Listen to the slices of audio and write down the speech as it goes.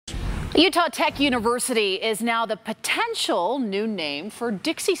Utah Tech University is now the potential new name for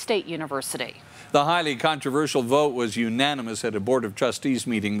Dixie State University. The highly controversial vote was unanimous at a Board of Trustees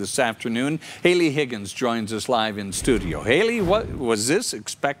meeting this afternoon. Haley Higgins joins us live in studio. Haley, was this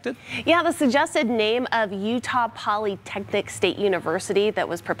expected? Yeah, the suggested name of Utah Polytechnic State University that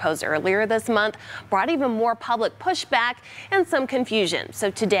was proposed earlier this month brought even more public pushback and some confusion.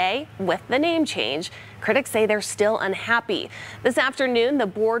 So today, with the name change, critics say they're still unhappy. This afternoon, the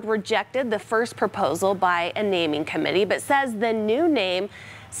board rejected the first proposal by a naming committee, but says the new name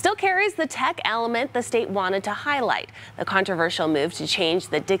still carries the tech element the state wanted to highlight. The controversial move to change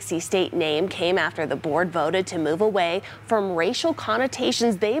the Dixie State name came after the board voted to move away from racial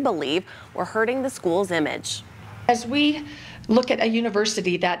connotations they believe were hurting the school's image. As we look at a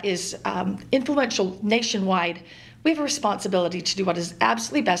university that is influential nationwide, we have a responsibility to do what is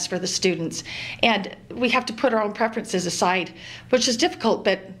absolutely best for the students. And we have to put our own preferences aside, which is difficult,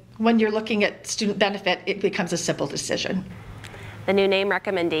 but when you're looking at student benefit, it becomes a simple decision. The new name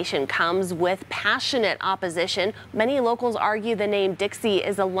recommendation comes with passionate opposition. Many locals argue the name Dixie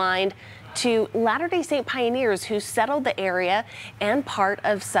is aligned to Latter-day Saint pioneers who settled the area and part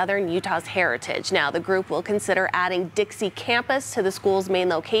of southern Utah's heritage. Now, the group will consider adding Dixie campus to the school's main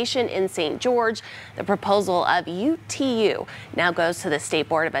location in St. George. The proposal of UTU now goes to the State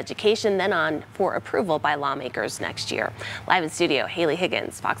Board of Education, then on for approval by lawmakers next year. Live in studio, Haley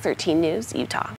Higgins, Fox 13 News, Utah.